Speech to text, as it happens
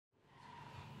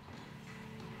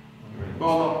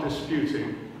while not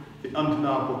disputing the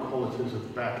undeniable qualities of the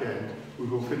back end, we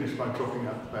will finish by dropping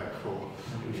out the back four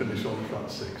and finish on the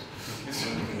front six.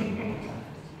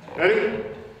 Ready?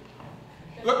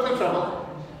 Look for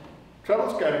treble.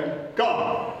 Treble's going.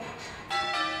 Gone.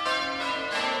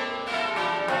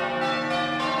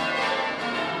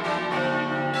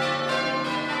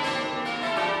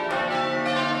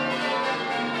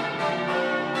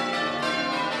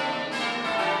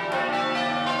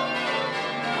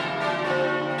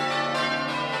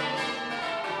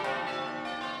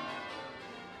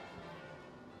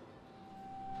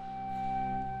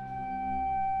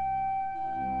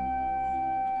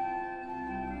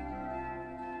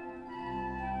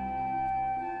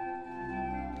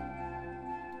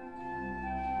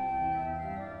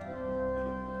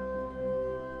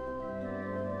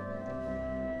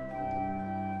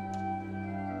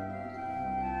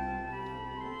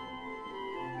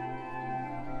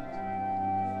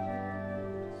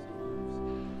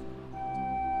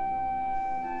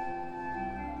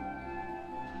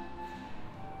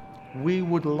 We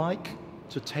would like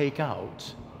to take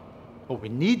out, or we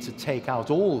need to take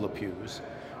out all the pews.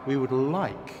 We would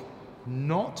like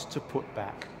not to put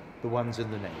back the ones in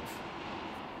the nave.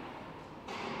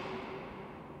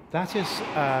 That is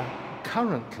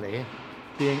currently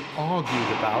being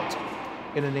argued about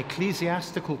in an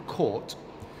ecclesiastical court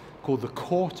called the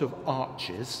Court of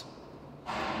Arches.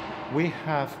 We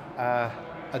have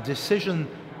a decision,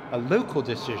 a local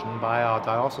decision by our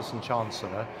diocesan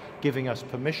chancellor giving us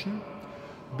permission.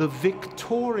 The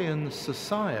Victorian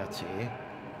Society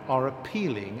are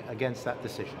appealing against that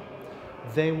decision.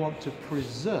 They want to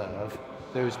preserve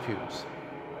those pews.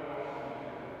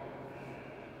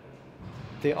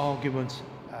 The argument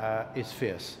is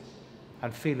fierce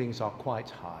and feelings are quite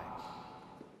high.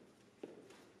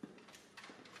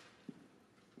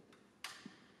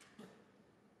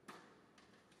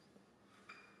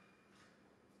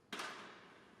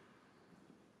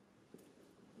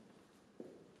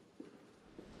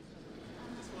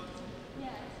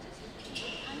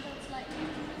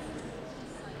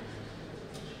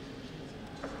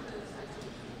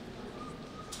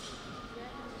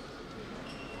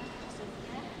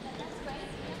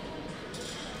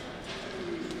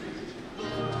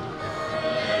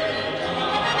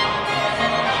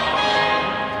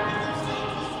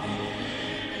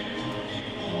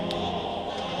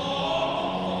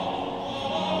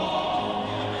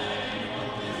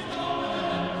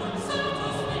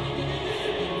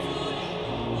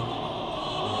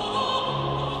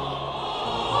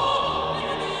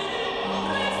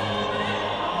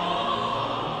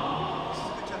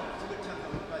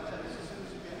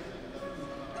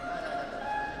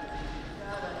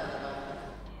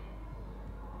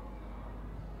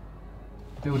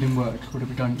 Building work would have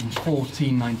begun in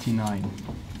 1499.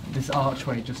 This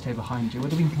archway just here behind you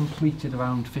would have been completed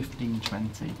around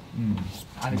 1520.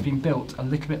 And it's been built a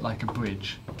little bit like a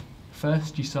bridge.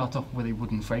 First you start off with a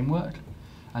wooden framework,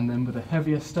 and then with the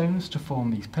heavier stones to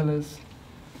form these pillars.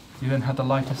 You then have the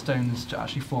lighter stones to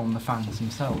actually form the fans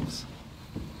themselves.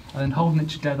 And then holding it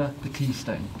together, the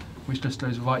keystone, which just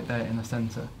goes right there in the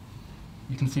centre.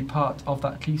 You can see part of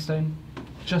that keystone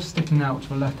just sticking out to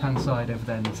the left-hand side over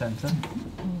there in the centre.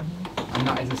 And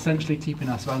that is essentially keeping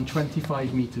us around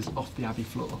 25 metres off the Abbey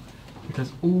floor,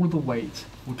 because all the weight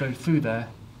will go through there,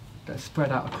 get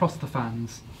spread out across the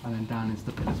fans, and then down into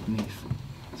the pillars beneath.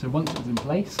 So once it was in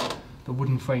place, the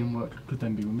wooden framework could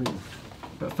then be removed.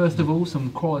 But first of all,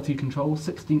 some quality control,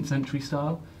 16th century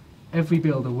style. Every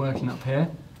builder working up here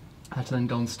had to then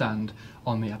go and stand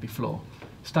on the Abbey floor.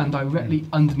 Stand directly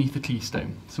underneath the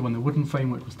keystone, so when the wooden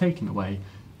framework was taken away,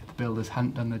 the builders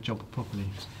hadn't done their job properly,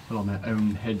 well, on their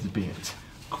own heads be it,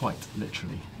 quite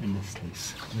literally in this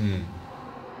case.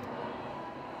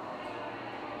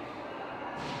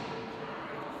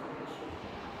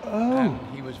 And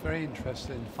he was very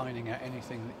interested in finding out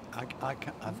anything.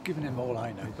 I've given him all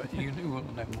I know, but you will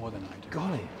know more than I do.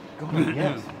 Golly,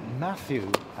 yes. Matthew,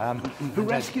 who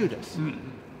rescued us.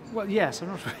 Well, yes, I'm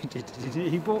not sure he did.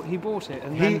 He bought it,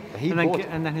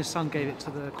 and then his son gave it to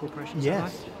the corporation. Yes,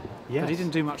 right? yes. But he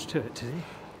didn't do much to it, did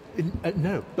he?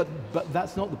 No, but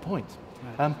that's not the point.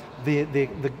 Right.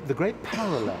 The great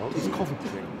parallel is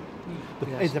Coventry.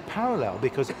 It's a parallel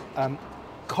because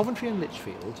Coventry and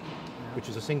Lichfield, which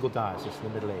is a single diocese in the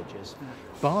Middle Ages,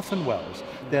 Bath and Wells,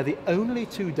 they're the only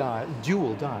two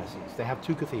dual dioceses. They have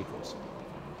two cathedrals.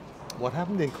 What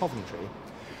happened in Coventry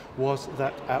was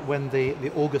that when the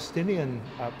Augustinian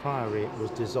priory was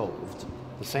dissolved,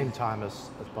 the same time as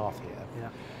Bath here,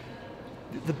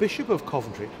 the Bishop of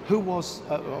Coventry, who was,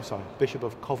 Bishop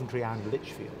of Coventry and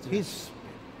Lichfield, his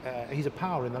he's a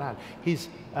power in the land. He's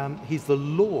the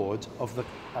lord of the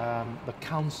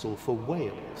council for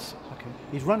Wales. Okay.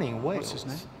 He's running Wales. What's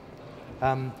his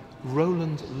name?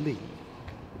 Roland Lee.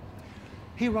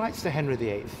 He writes to Henry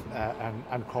VIII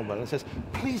and Cromwell and says,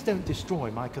 please don't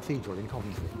destroy my cathedral in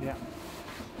Coventry. Yeah.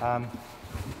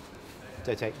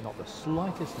 They take not the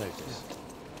slightest notice.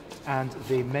 And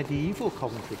the medieval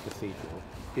Coventry Cathedral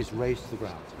is razed to the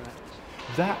ground.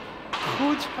 Right. That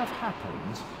could have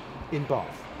happened in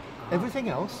Bath. Everything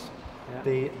else,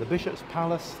 Yeah. the bishop's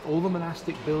palace, all the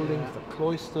monastic buildings, Yeah. the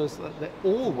cloisters, they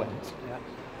all went. Yeah.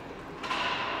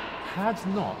 Had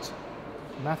not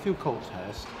Matthew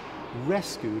Colthurst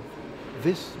rescued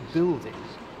this building,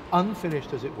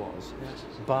 unfinished as it was, Yes.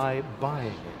 by buying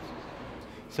it.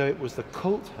 So it was the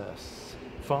Colthursts,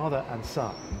 father and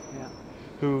son, Yeah.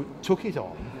 who took it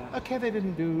on. Yeah. Okay, they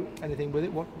didn't do anything with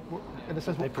it. What in a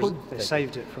sense, They, what could they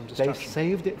saved it from They destruction.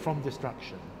 saved it from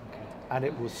destruction, Okay. and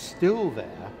it was still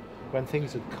there when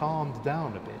things had calmed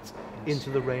down a bit into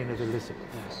the reign of Elizabeth.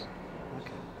 Yes.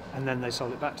 Okay. And then they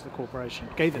sold it back to the corporation.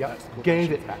 Gave it Yep, back to the corporation.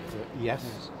 gave it back to it. Yes.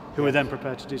 Yes. Who were then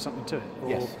prepared to do something to it. Or,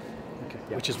 Yes. Okay.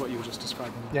 Yeah. Which is what you were just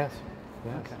describing. Yes.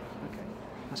 Yes. Okay. Okay.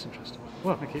 That's interesting.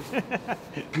 Well, Thank you.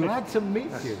 glad to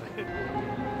meet you.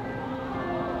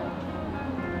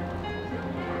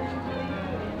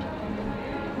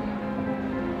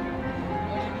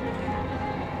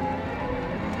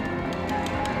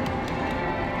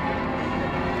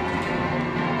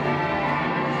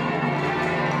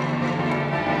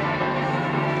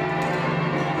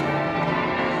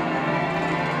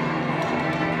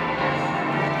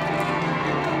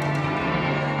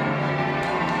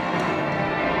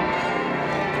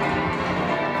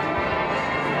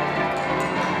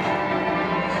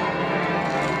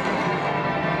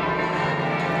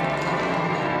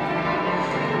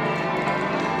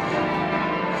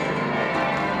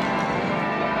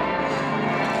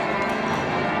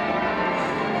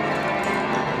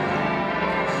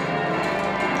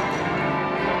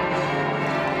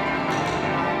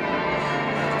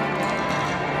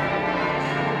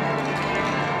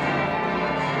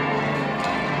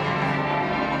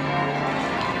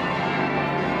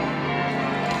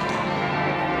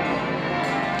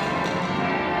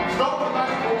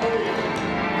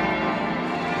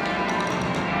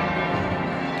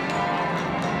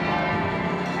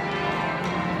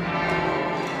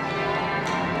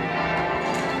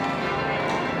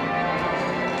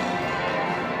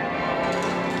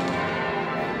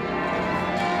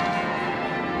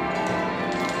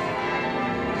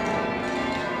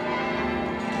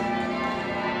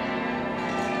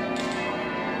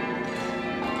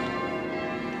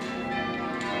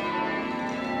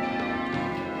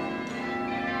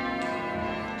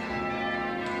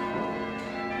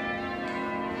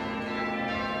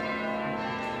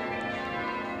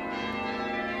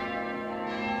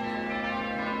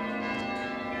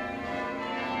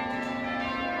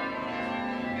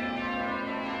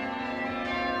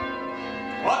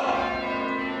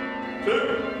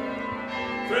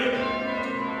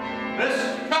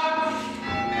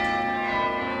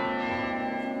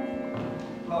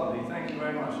 Lovely, thank you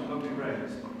very much. Lovely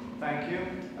rains. Thank you.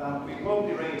 It won't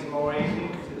be raining tomorrow evening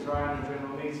because it's our annual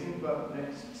general meeting, but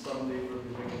next Sunday we'll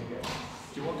be raining again.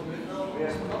 Do you want to move now?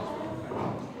 Yes.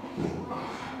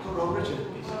 Good old Richard.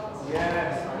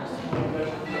 Yes.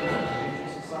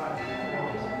 Society.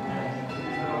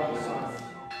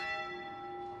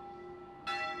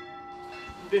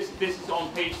 This is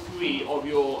on page 3 of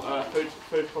your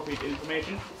photocopied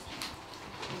information.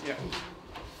 Yeah.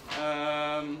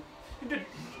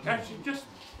 Actually, just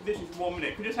this is 1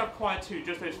 minute. Could you just have quiet 2,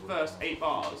 just those first 8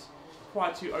 bars?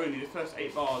 Quiet 2 only, the first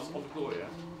 8 bars of the Gloria.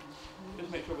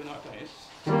 Just make sure we're in the right place.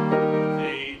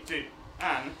 3, 2,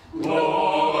 and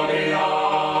Gloria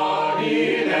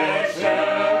in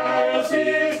excelsis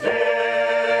Deo,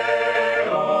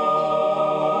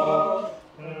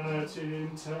 et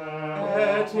in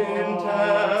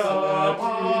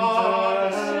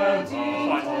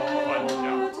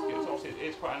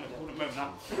it's quite an important moment now.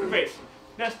 Great.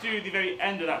 Let's do the very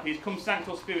end of that piece. Cum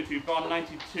Sancto Spiritu, bar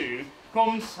 92.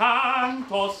 Cum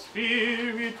Sancto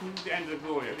Spiritu, the end of the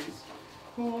Gloria, please.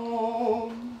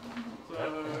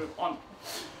 On.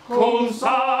 Cum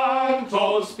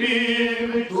Sancto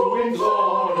Spiritu in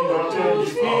gloria Dei,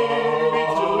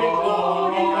 Spiritu in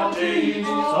gloria Dei,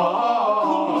 Cum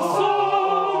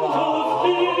Sancto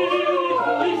Spiritu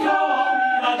in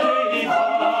gloria Dei,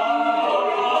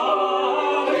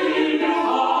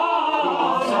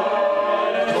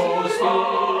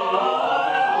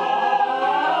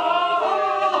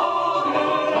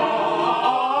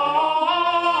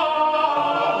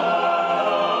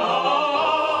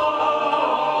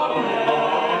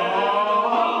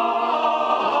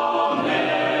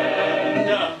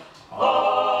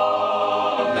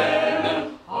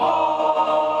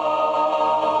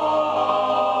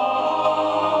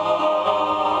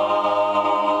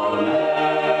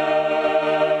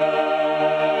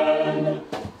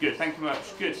 Good, thank you very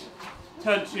much. Good.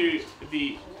 Turn to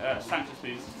the Sanctus,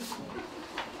 please.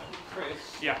 Chris?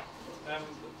 Yeah. The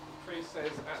priest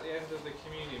says at the end of the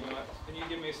communion, can you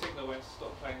give me a signal when to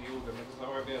stop playing the organ, because I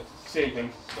won't be able to see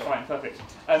anything. Fine, perfect.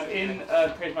 In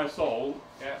Praise My Soul,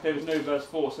 yeah, there was no verse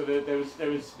 4, so there was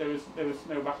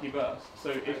no wacky verse. So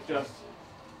it's just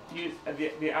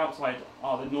the outside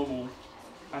are the normal,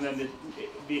 and then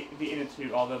the inner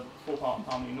two are the 4-part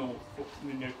harmony normal.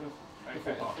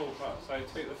 Okay, 4 parts. So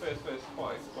tweet the first verse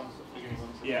twice, once at the beginning,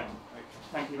 once at the end. Okay.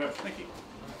 Thank you very much. Thank you.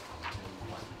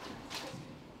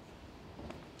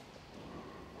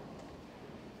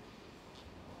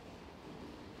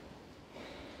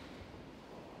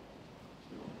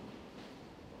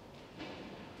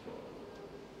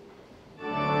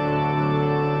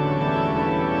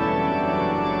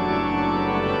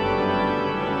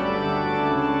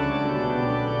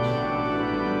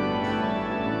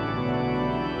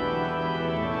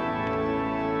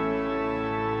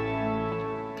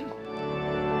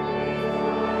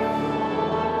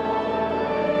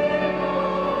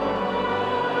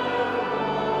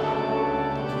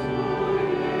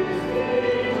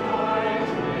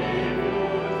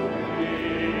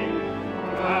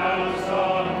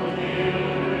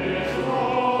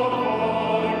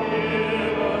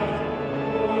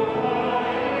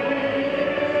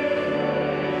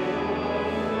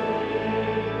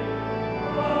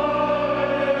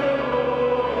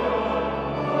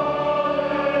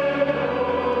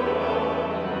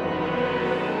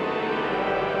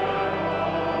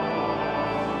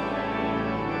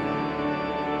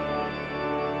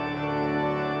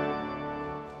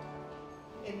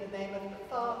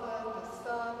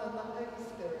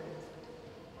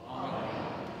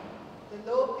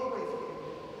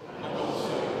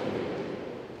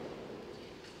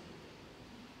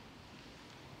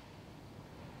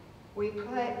 We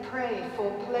pray for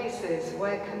places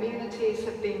where communities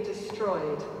have been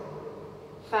destroyed,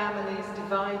 families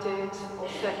divided or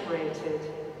separated,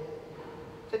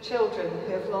 for children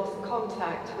who have lost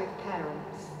contact with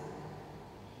parents.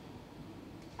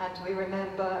 And we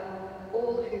remember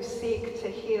all who seek to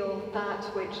heal that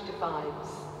which divides.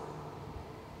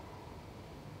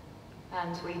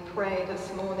 And we pray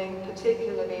this morning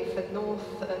particularly for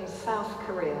North and South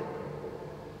Korea.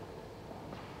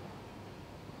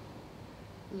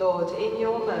 Lord, in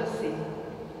your mercy,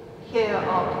 hear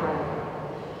our prayer.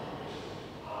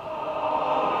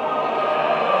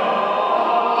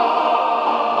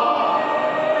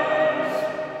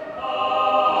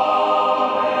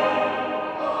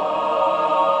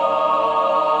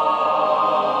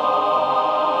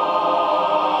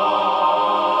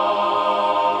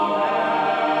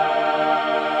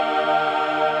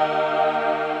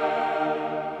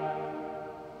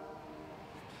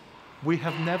 We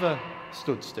have never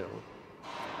stood still.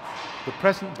 The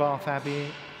present Bath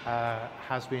Abbey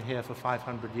has been here for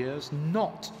 500 years,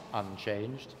 not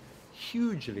unchanged,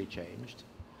 hugely changed.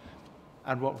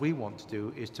 And what we want to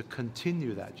do is to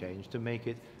continue that change, to make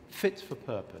it fit for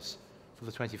purpose for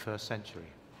the 21st century.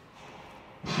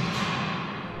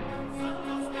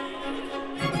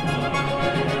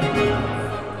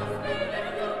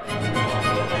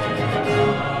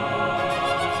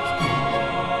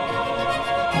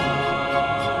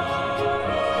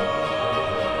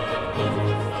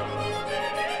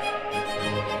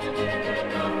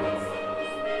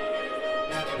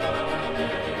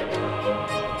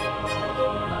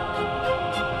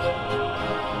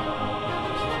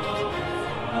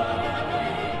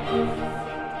 Thank you.